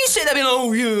 Well, don't you sit there being,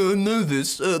 oh yeah, I know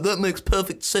this. That makes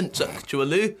perfect sense,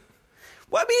 actually.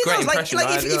 Well, I mean, Great it impression, does.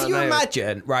 right? If you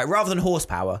imagine, right, rather than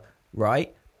horsepower,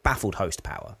 right, baffled host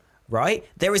power, right,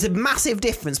 there is a massive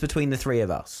difference between the three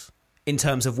of us in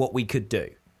terms of what we could do.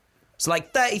 So,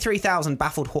 33,000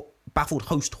 baffled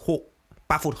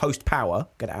host power,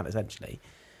 get it out eventually,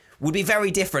 would be very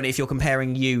different if you're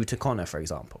comparing you to Connor, for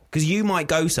example. Because you might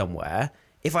go somewhere,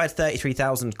 if I had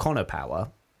 33,000 Connor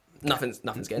power... Nothing's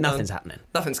getting Nothing's done. happening.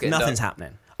 Nothing's getting Nothing's done.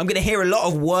 happening. I'm going to hear a lot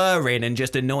of whirring and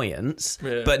just annoyance,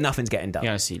 but nothing's getting done. You're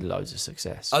going to see loads of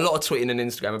success. A lot of tweeting and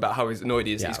Instagram about how annoyed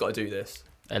he is that he's got to do this.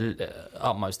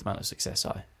 Utmost amount of success,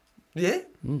 Yeah?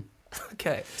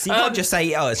 Okay. So you can't just say,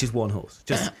 it's just 1 horse.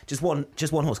 Just one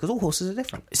horse, because all horses are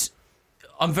different.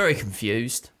 I'm very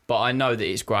confused, but I know that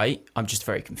it's great. I'm just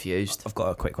very confused. I've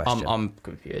got a quick question. I'm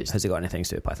confused. Has it got anything to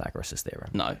do with Pythagoras' theorem?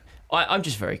 No. I'm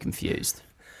just very confused.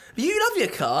 You love your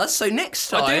cars, so next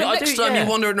time yeah. you're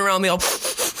wandering around the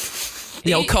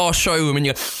old car showroom and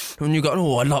you go,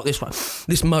 oh, I like this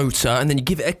motor, and then you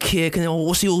give it a kick, and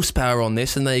what's the horsepower on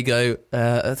this? And they go,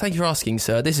 thank you for asking,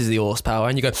 sir. This is the horsepower,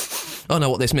 and you go, I know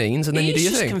what this means, and then you do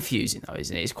your thing. It's confusing, though,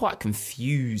 isn't it? It's quite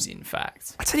confusing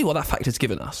fact. I tell you what, that fact has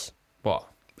given us. What?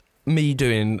 Me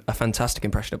doing a fantastic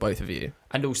impression of both of you,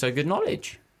 and also good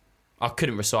knowledge. I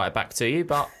couldn't recite it back to you,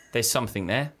 but there's something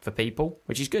there for people,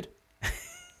 which is good.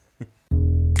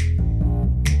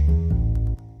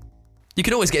 You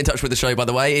can always get in touch with the show, by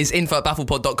the way. It's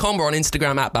info@bafflepod.com. We're on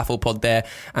Instagram @bafflepod there.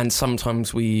 And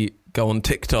sometimes we go on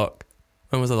TikTok.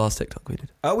 When was the last TikTok we did?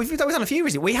 We've done a few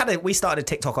recently. We started a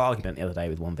TikTok argument the other day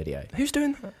with one video. Who's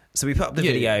doing that? So we put up the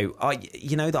video.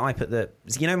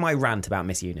 My rant about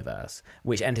Miss Universe,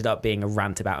 which ended up being a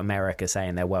rant about America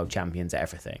saying they're world champions at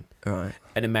everything. Right.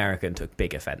 An American took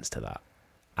big offence to that.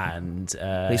 And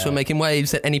at least we're making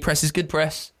waves. Any press is good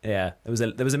press. Yeah, there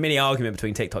was a mini argument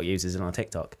between TikTok users and our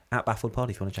TikTok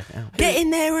 @BaffledPod if you want to check it out. Get in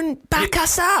there and back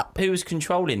us up. Who was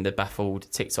controlling the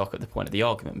baffled TikTok at the point of the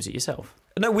argument? Was it yourself?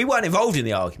 No, we weren't involved in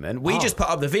the argument. We just put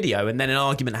up the video, and then an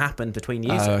argument happened between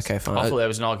users. Oh, okay, fine. I thought there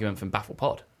was an argument from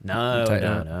BafflePod. No.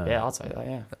 Yeah, I'll take that.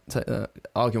 Yeah, take that.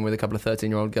 Arguing with a couple of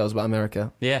 13-year-old girls about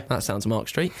America. Yeah, that sounds Mark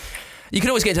Street. You can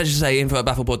always get in touch and say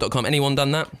info@bafflepod.com. Anyone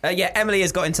done that? Yeah, Emily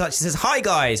has got in touch. She says, hi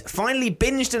guys, finally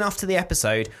binged enough to the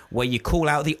episode where you call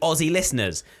out the Aussie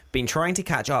listeners. Been trying to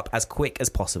catch up as quick as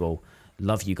possible.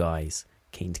 Love you guys.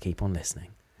 keen to keep on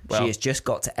listening. Well- She has just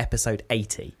got to episode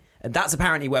 80. And that's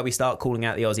apparently where we start calling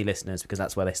out the Aussie listeners, because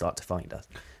that's where they start to find us.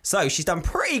 So she's done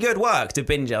pretty good work to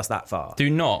binge us that far. Do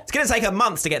not. It's going to take her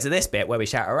months to get to this bit where we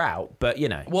shout her out, but you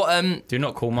know. Do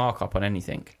not call Mark up on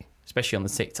anything, especially on the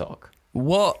TikTok.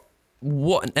 What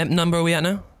number are we at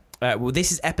now? Well,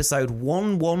 this is episode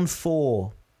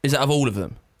 114 Is that of all of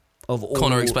them? of all.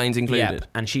 Connor Explains included. Yep,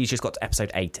 and she's just got to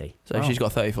episode 80. So she's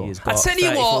got 34. She's I got tell you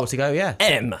 34 what, to go,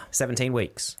 yeah. 17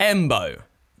 weeks. Embo.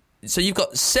 So you've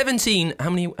got 17...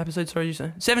 How many episodes, sorry, did you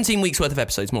say? 17 weeks worth of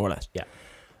episodes, more or less. Yeah.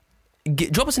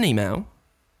 Drop us an email,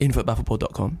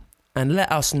 info@bafflepod.com, and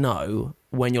let us know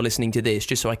when you're listening to this,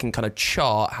 just so I can kind of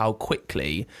chart how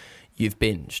quickly you've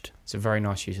binged. It's a very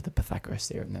nice use of the Pythagoras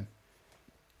theorem then.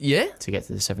 Yeah? To get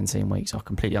to the 17 weeks, I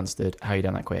completely understood how you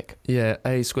done that quick. Yeah,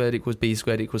 A squared equals B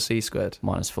squared equals C squared.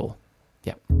 -4.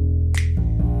 Yep.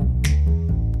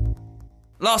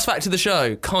 Last fact of the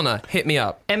show. Connor, hit me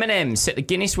up. Eminem set the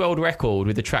Guinness World Record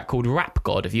with a track called Rap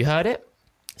God. Have you heard it?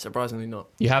 Surprisingly not.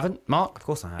 You haven't, Mark? Of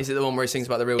course I have. Is it the one where he sings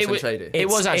about the real Slim Shady? It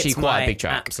was actually It's quite my a big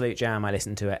track. absolute jam. I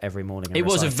listen to it every morning. and It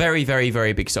was a recite very, very,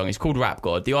 very big song. It's called Rap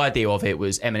God. The idea of it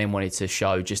was Eminem wanted to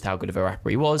show just how good of a rapper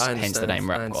he was, hence the name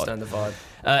Rap God. I understand the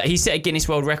vibe. He set a Guinness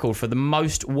World Record for the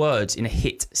most words in a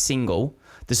hit single.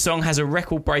 The song has a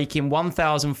record-breaking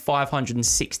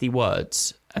 1,560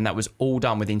 words, and that was all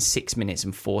done within 6 minutes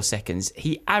and 4 seconds.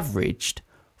 He averaged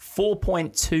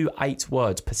 4.28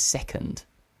 words per second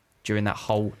during that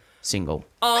whole single.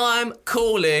 I'm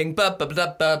calling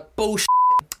bullshit.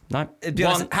 No, To be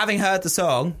honest, having heard the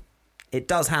song, it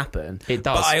does happen. It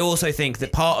does. But I also think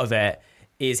that part of it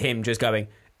is him just going...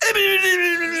 and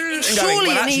going, Surely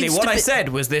well, it actually, needs what to I be- said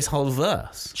was this whole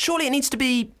verse. Surely it needs to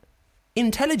be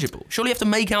intelligible. Surely you have to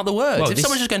make out the words. Well, if this-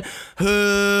 someone's just going,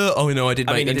 oh no, I did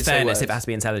I make mean, I in did say fairness, words. if it has to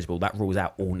be intelligible, that rules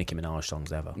out all Nicki Minaj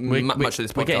songs ever. Much of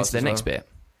this podcast We're getting to the as next well. bit.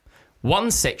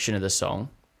 One section of the song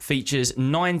features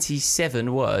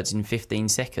 97 words in 15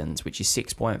 seconds, which is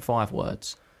 6.5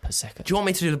 words per second. Do you want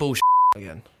me to do the bullshit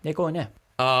again? Yeah, go on, yeah.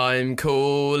 I'm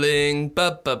calling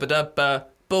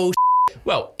bullshit.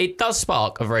 Well, it does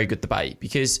spark a very good debate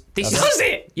because this Does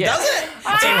it? Yeah. Does it?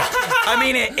 I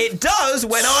mean, it does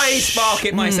when I spark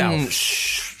it myself.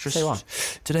 Say what?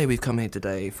 Today we've come here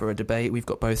today for a debate. We've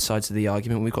got both sides of the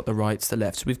argument. We've got the rights, the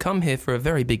lefts. We've come here for a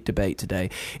very big debate today.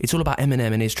 It's all about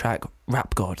Eminem and his track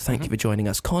Rap God. Thank you for joining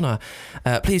us. Connor,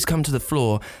 please come to the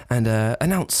floor and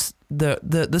announce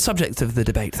the subject of the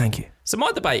debate. Thank you. So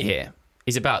my debate here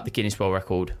is about the Guinness World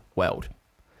Record world.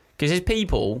 Because there's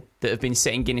people that have been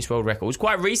setting Guinness World Records.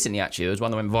 Quite recently, actually, there was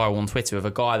one that went viral on Twitter of a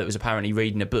guy that was apparently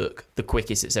reading a book, the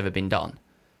quickest it's ever been done.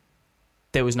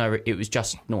 There was no... It was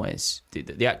just noise.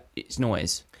 It's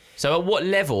noise. So at what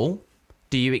level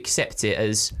do you accept it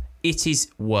as it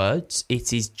is words,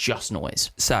 it is just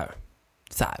noise? So.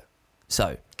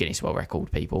 Guinness World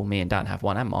Record, people. Me and Dan have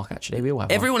one, and Mark, actually. We all have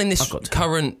Everyone one. in this I've got two.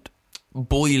 current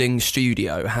boiling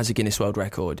studio has a Guinness World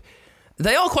Record.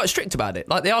 They are quite strict about it.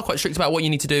 Like, they are quite strict about what you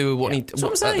need to do, That's what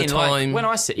I'm at saying. the time. Like, when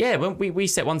I sit, when we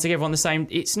set one together on the same,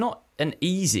 it's not an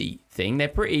easy thing. They're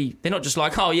not just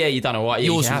like, oh yeah, you've done all right.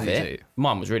 Yours you can was have easy. it.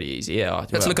 Mine was really easy. Yeah.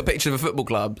 Let's look at pictures of a football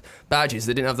club badges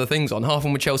that didn't have the things on. Half of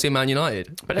them were Chelsea and Man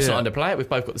United. But let's not underplay it. We've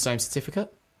both got the same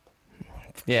certificate.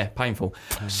 Yeah, painful.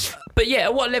 But yeah,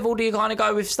 at what level do you kind of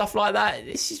go with stuff like that?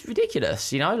 This is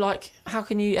ridiculous, you know? Like, how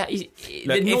can you...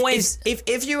 Look, the noise...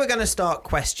 If you were going to start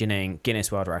questioning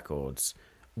Guinness World Records,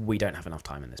 we don't have enough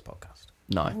time in this podcast.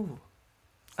 No.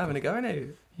 Having a go,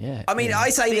 innit? Yeah. I mean, I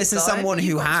say this as time, someone who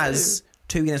you've got has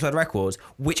 2 Guinness World Records,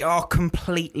 which are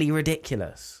completely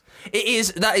ridiculous.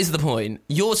 That is the point.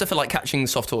 Yours are for, like, catching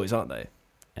soft toys, aren't they?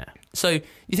 Yeah. So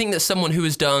you think that someone who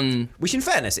has done... Which, in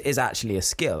fairness, is actually a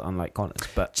skill, unlike Connor's.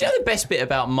 But Do you know the best bit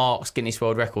about Mark's Guinness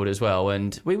World Record as well?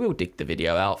 And we will dig the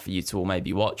video out for you to all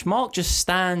maybe watch. Mark just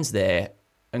stands there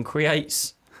and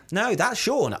creates... no, that's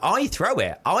Sean. I throw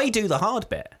it. I do the hard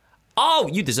bit. Oh,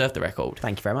 you deserve the record.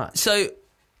 Thank you very much. So...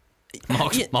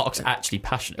 Mark's actually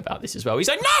passionate about this as well. He's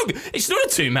like, no, it's not a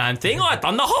two-man thing. I've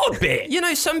done the hard bit. You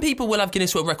know, some people will have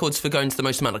Guinness World Records for going to the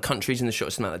most amount of countries in the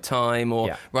shortest amount of time,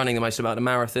 or running the most amount of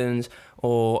marathons,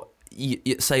 or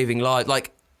saving lives.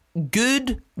 Like,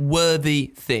 good,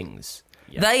 worthy things.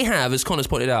 Yeah. They have, as Connor's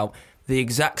pointed out, the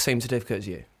exact same certificate as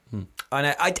you. I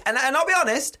know. And I'll be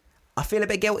honest, I feel a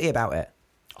bit guilty about it.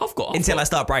 Until I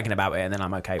start bragging about it, and then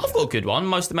I'm okay with it. I've got a good one.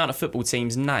 Most amount of football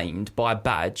teams named by a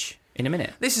badge in a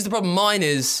minute. This is the problem. Mine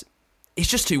is... It's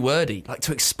just too wordy. Like,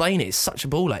 to explain it is such a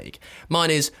ball ache.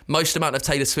 Mine is most amount of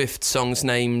Taylor Swift songs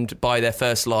named by their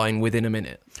first line within a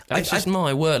minute. It's just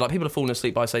my word. Like, people are falling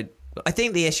asleep by say... I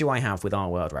think the issue I have with our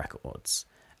world records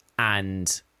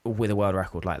and with a world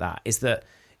record like that is that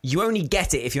you only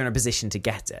get it if you're in a position to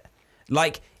get it.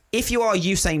 Like, if you are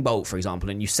Usain Bolt, for example,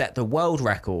 and you set the world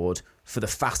record for the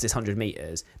fastest 100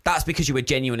 metres, that's because you were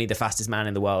genuinely the fastest man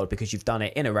in the world, because you've done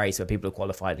it in a race where people have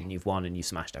qualified and you've won and you've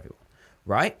smashed everyone,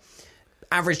 right?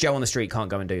 Average Joe on the street can't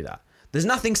go and do that. There's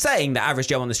nothing saying that Average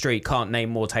Joe on the street can't name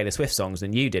more Taylor Swift songs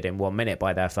than you did in 1 minute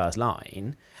by their first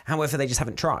line. However, they just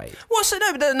haven't tried. Well, so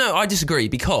no, I disagree,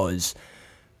 because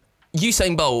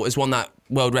Usain Bolt has won that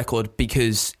world record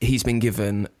because he's been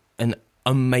given an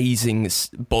amazing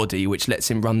body which lets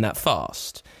him run that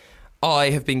fast.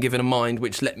 I have been given a mind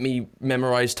which let me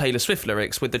memorise Taylor Swift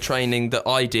lyrics with the training that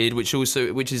I did, which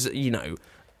is, you know,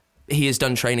 he has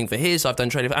done training for his, I've done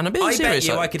training for... And I'm being serious.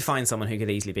 Bet you I could find someone who could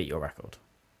easily beat your record.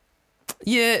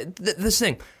 Yeah, this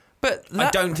thing. But I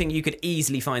don't think you could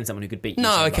easily find someone who could beat you.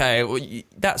 No, okay, well,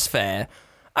 that's fair.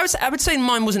 I would say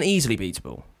mine wasn't easily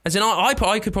beatable. As in,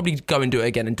 I could probably go and do it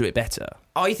again and do it better.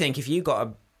 I think if you got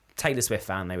a Taylor Swift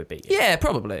fan, they would beat you. Yeah,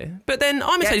 probably. But then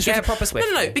I'm a Taylor Swift... Yeah, proper Swift.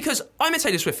 No, because I'm a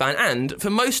Taylor Swift fan, and for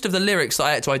most of the lyrics that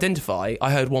I had to identify,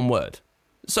 I heard one word.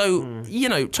 So, you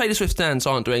know, Taylor Swift fans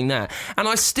aren't doing that. And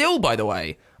I still, by the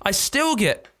way,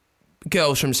 get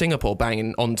girls from Singapore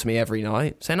banging onto me every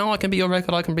night, saying, I can beat your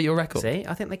record, I can beat your record. See,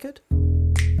 I think they could.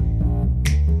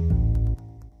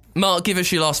 Mark, give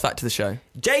us your last fact of the show.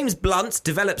 James Blunt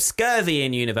developed scurvy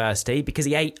in university because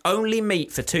he ate only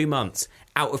meat for 2 months,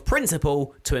 out of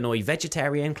principle to annoy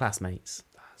vegetarian classmates.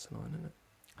 That's annoying, isn't it?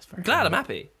 That's very glad I'm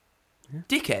happy. Yeah.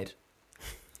 Dickhead.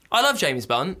 I love James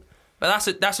Blunt, but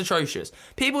that's atrocious.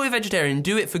 People who are vegetarian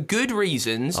do it for good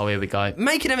reasons. Oh, here we go.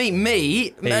 Making them eat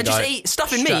meat, just eat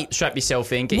stuff in meat. Strap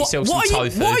yourself in, get yourself some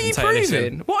tofu. What are you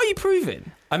proving? What are you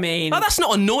proving? I mean... that's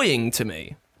not annoying to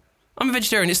me. I'm a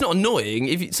vegetarian. It's not annoying.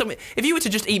 If you were to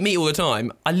just eat meat all the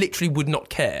time, I literally would not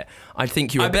care. I'd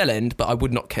think you're a bellend, but I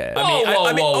would not care.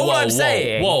 I'm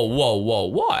saying... Whoa.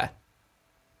 Why?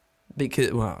 Because,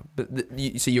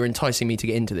 so you're enticing me to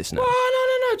get into this now. Well,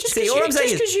 no. Just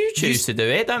because you choose to do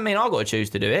it, don't mean I've got to choose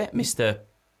to do it, Mr.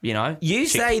 You know... You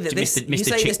say this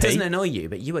Chickpea. doesn't annoy you,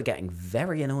 but you are getting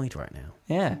very annoyed right now.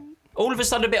 Yeah. All of a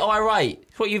sudden a bit irate.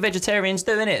 It's what you vegetarians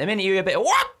do, innit? The minute you're a bit,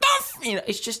 what the you know,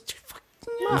 it's just...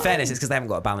 No. In fairness, it's because they haven't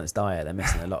got a balanced diet. They're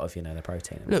missing a lot of, their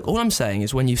protein. Look, all I'm saying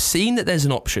is when you've seen that there's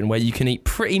an option where you can eat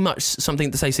pretty much something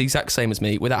that tastes the exact same as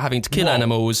meat without having to kill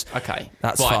animals, okay,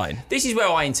 that's fine. This is where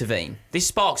I intervene. This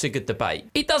sparks a good debate.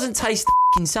 It doesn't taste the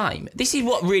f***ing same. This is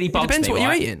what really bugs me. It depends what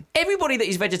you're eating. Everybody that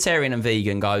is vegetarian and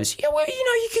vegan goes, yeah, well,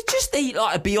 you could just eat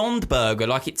like a Beyond Burger,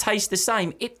 like it tastes the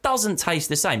same. It doesn't taste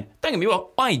the same. Don't get me wrong,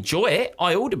 I enjoy it.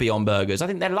 I order Beyond Burgers. I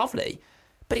think they're lovely.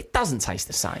 But it doesn't taste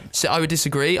the same. So I would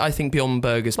disagree. I think Beyond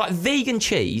Burgers... Like vegan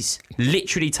cheese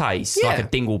literally tastes like a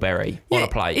dingleberry on a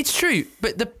plate. It's true,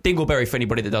 but the... Dingleberry, for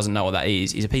anybody that doesn't know what that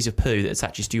is a piece of poo that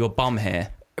attaches to your bum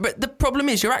hair. But the problem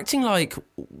is you're acting like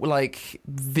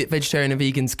vegetarian and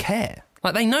vegans care.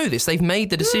 Like they know this. They've made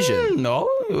the decision. No.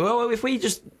 Well, if we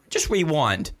just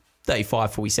rewind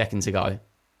 35, 40 seconds ago...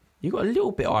 You got a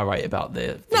little bit irate about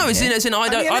the... No, as in I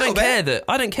don't care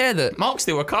that... Mark's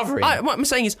still recovering. What I'm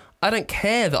saying is, I don't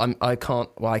care that I can't...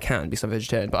 Well, I can because I'm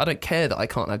vegetarian, but I don't care that I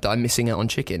can't have... I'm missing out on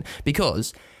chicken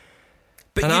because...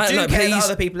 But you do care that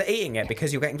other people are eating it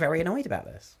because you're getting very annoyed about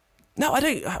this. No, I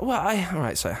don't... Well, all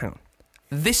right, so hang on.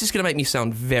 This is going to make me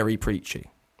sound very preachy.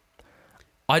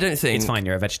 I don't think... It's fine,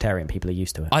 you're a vegetarian. People are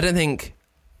used to it. I don't think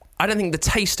the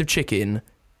taste of chicken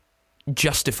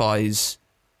justifies...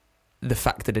 the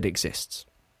fact that it exists.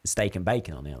 Steak and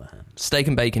bacon, on the other hand. Steak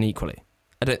and bacon equally.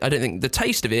 I don't think the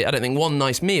taste of it, I don't think one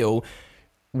nice meal,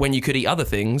 when you could eat other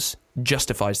things,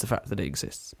 justifies the fact that it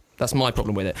exists. That's my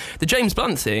problem with it. The James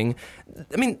Blunt thing,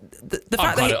 I mean, the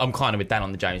fact that... I'm kind of with Dan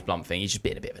on the James Blunt thing. He's just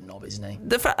being a bit of a knob, isn't he?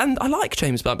 And I like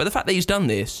James Blunt, but the fact that he's done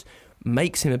this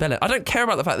makes him a bellend. I don't care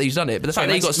about the fact that he's done it, but the fact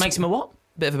that makes him a what?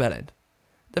 Bit of a bellend.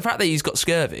 The fact that he's got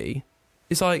scurvy,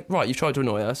 it's like, right, you've tried to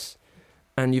annoy us,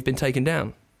 and you've been taken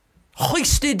down.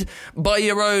 Hoisted by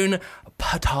your own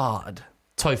petard.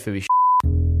 Tofu is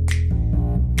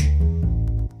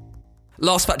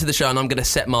Last fact of the show, and I'm going to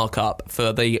set Mark up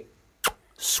for the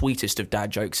sweetest of dad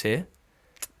jokes here.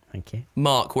 Thank you.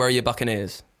 Mark, where are your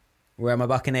Buccaneers? Where are my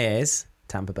Buccaneers?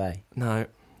 Tampa Bay. No.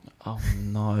 Oh,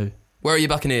 no. Where are your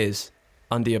Buccaneers?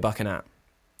 Under your buccanat.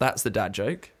 That's the dad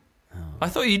joke. Oh. I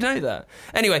thought you'd know that.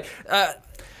 Anyway,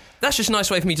 that's just a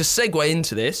nice way for me to segue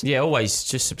into this. Yeah, always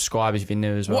just subscribe if you're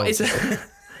new as well. What is it?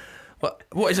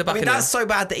 What is a Buccaneer? I mean, that's so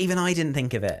bad that even I didn't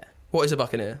think of it. What is a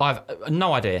Buccaneer? I've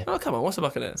no idea. Oh, come on, what's a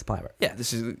Buccaneer? It's a pirate. Yeah,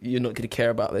 you're not going to care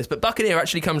about this, but Buccaneer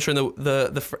actually comes from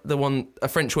a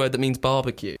French word that means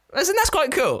barbecue. And that's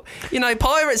quite cool.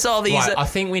 Pirates are these... Right, I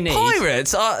think we need...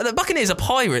 The Buccaneers are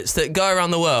pirates that go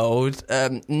around the world,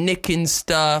 nicking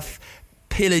stuff,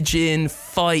 pillaging,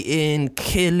 fighting,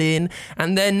 killing,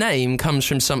 and their name comes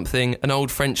from an old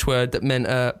French word that meant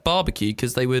barbecue,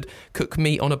 because they would cook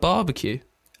meat on a barbecue,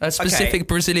 a specific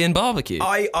Brazilian barbecue.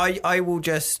 I will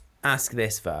just ask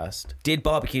this first. Did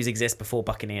barbecues exist before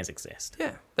buccaneers exist?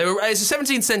 Yeah. It's a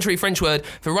 17th century French word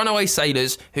for runaway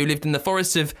sailors who lived in the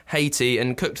forests of Haiti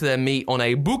and cooked their meat on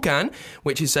a boucan,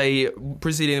 which is a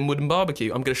Brazilian wooden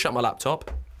barbecue. I'm going to shut my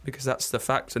laptop because that's the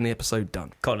fact and the episode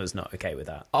done. Connor's not okay with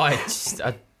that.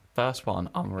 First one,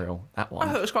 unreal. That one.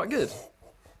 I thought it was quite good.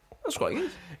 That's quite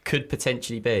good. Could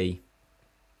potentially be.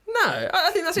 No, I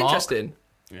think that's interesting.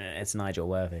 It's Nigel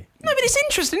Worthy. No, but it's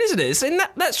interesting, isn't it? And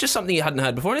that's just something you hadn't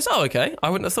heard before, and it's, okay, I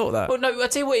wouldn't have thought that. Well, no, I'll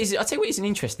tell you what isn't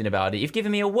interesting about it. You've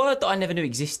given me a word that I never knew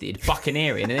existed,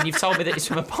 buccaneering, and then you've told me that it's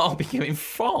from a barbecue in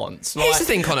France. Here's the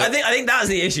thing, Connor. I think that's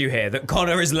the issue here, that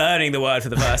Connor is learning the word for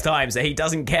the first time, so he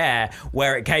doesn't care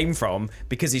where it came from,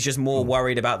 because he's just more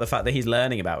worried about the fact that he's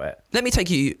learning about it. Let me take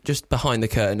you just behind the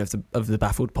curtain of the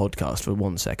Baffled podcast for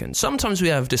 1 second. Sometimes we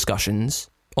have discussions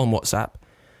on WhatsApp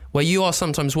where you are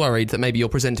sometimes worried that maybe you're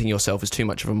presenting yourself as too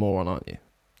much of a moron, aren't you?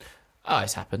 Oh,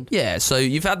 it's happened. Yeah, so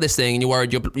you've had this thing and you're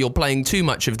worried you're playing too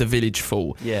much of the village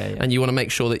fool. Yeah. And you want to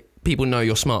make sure that people know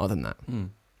you're smarter than that.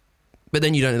 But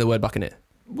then you don't know the word buccaneer.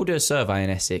 We'll do a survey in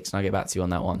Essex and I'll get back to you on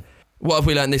that one. What have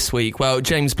we learned this week? Well,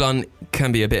 James Blunt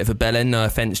can be a bit of a bellend. No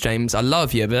offence, James. I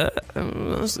love you, but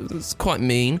it's quite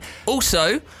mean.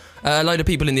 Also, a load of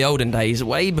people in the olden days,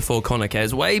 way before Connor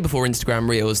cares, way before Instagram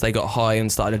Reels, they got high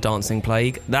and started a dancing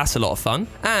plague. That's a lot of fun.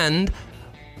 And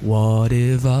what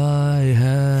if I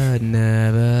had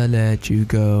never let you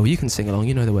go? You can sing along,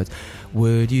 you know the words.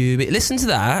 Would you be... Listen to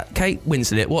that. Kate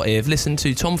Winslet, What If? Listen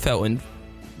to Tom Felton,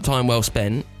 Time Well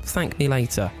Spent. Thank Me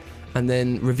Later. And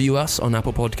then review us on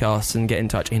Apple Podcasts and get in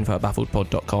touch,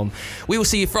 info@baffledpod.com. We will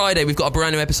see you Friday. We've got a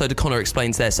brand new episode of Connor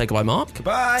Explains there. Say goodbye, Mark.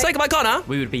 Goodbye. Say goodbye, Connor.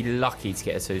 We would be lucky to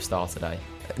get a 2-star today.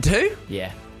 2?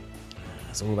 Yeah.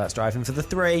 It's all about striving for the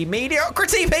 3.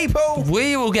 Mediocrity, people!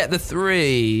 We will get the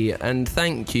 3. And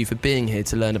thank you for being here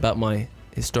to learn about my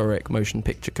historic motion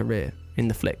picture career in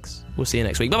the flicks. We'll see you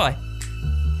next week. Bye-bye.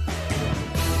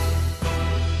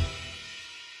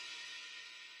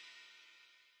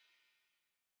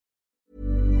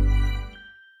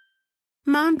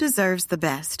 Mom deserves the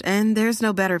best, and there's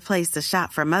no better place to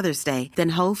shop for Mother's Day than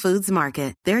Whole Foods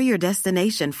Market. They're your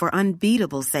destination for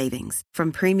unbeatable savings,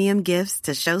 from premium gifts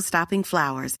to show-stopping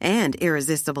flowers and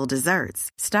irresistible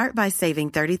desserts. Start by saving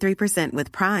 33%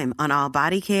 with Prime on all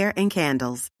body care and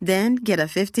candles. Then get a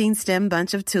 15-stem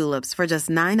bunch of tulips for just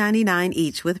 $9.99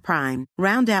 each with Prime.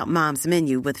 Round out Mom's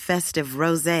menu with festive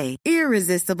rosé,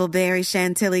 irresistible berry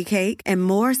chantilly cake, and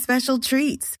more special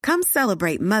treats. Come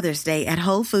celebrate Mother's Day at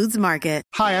Whole Foods Market.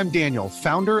 Hi, I'm Daniel,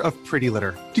 founder of Pretty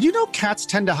Litter. Did you know cats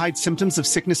tend to hide symptoms of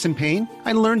sickness and pain?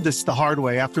 I learned this the hard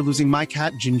way after losing my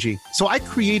cat, Gingy. So I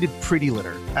created Pretty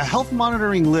Litter, a health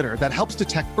monitoring litter that helps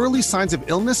detect early signs of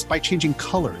illness by changing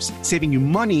colors, saving you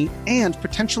money and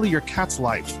potentially your cat's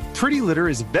life. Pretty Litter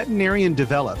is veterinarian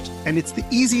developed, and it's the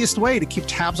easiest way to keep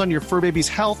tabs on your fur baby's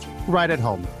health right at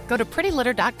home. Go to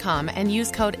prettylitter.com and use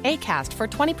code ACAST for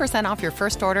 20% off your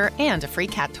first order and a free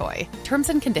cat toy. Terms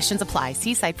and conditions apply.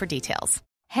 See site for details.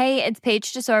 Hey, it's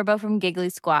Paige DeSorbo from Giggly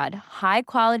Squad. High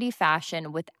quality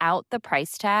fashion without the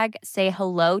price tag. Say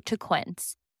hello to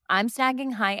Quince. I'm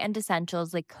snagging high-end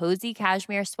essentials like cozy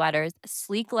cashmere sweaters,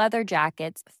 sleek leather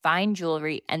jackets, fine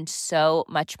jewelry, and so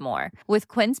much more. With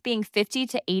Quince being 50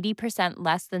 to 80%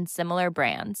 less than similar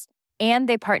brands. And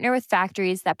they partner with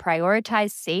factories that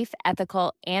prioritize safe,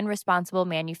 ethical, and responsible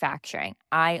manufacturing.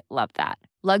 I love that.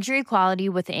 Luxury quality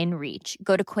within reach.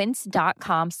 Go to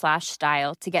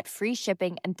quince.com/style to get free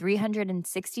shipping and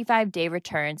 365-day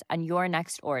returns on your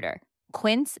next order.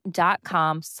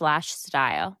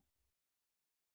 Quince.com/style.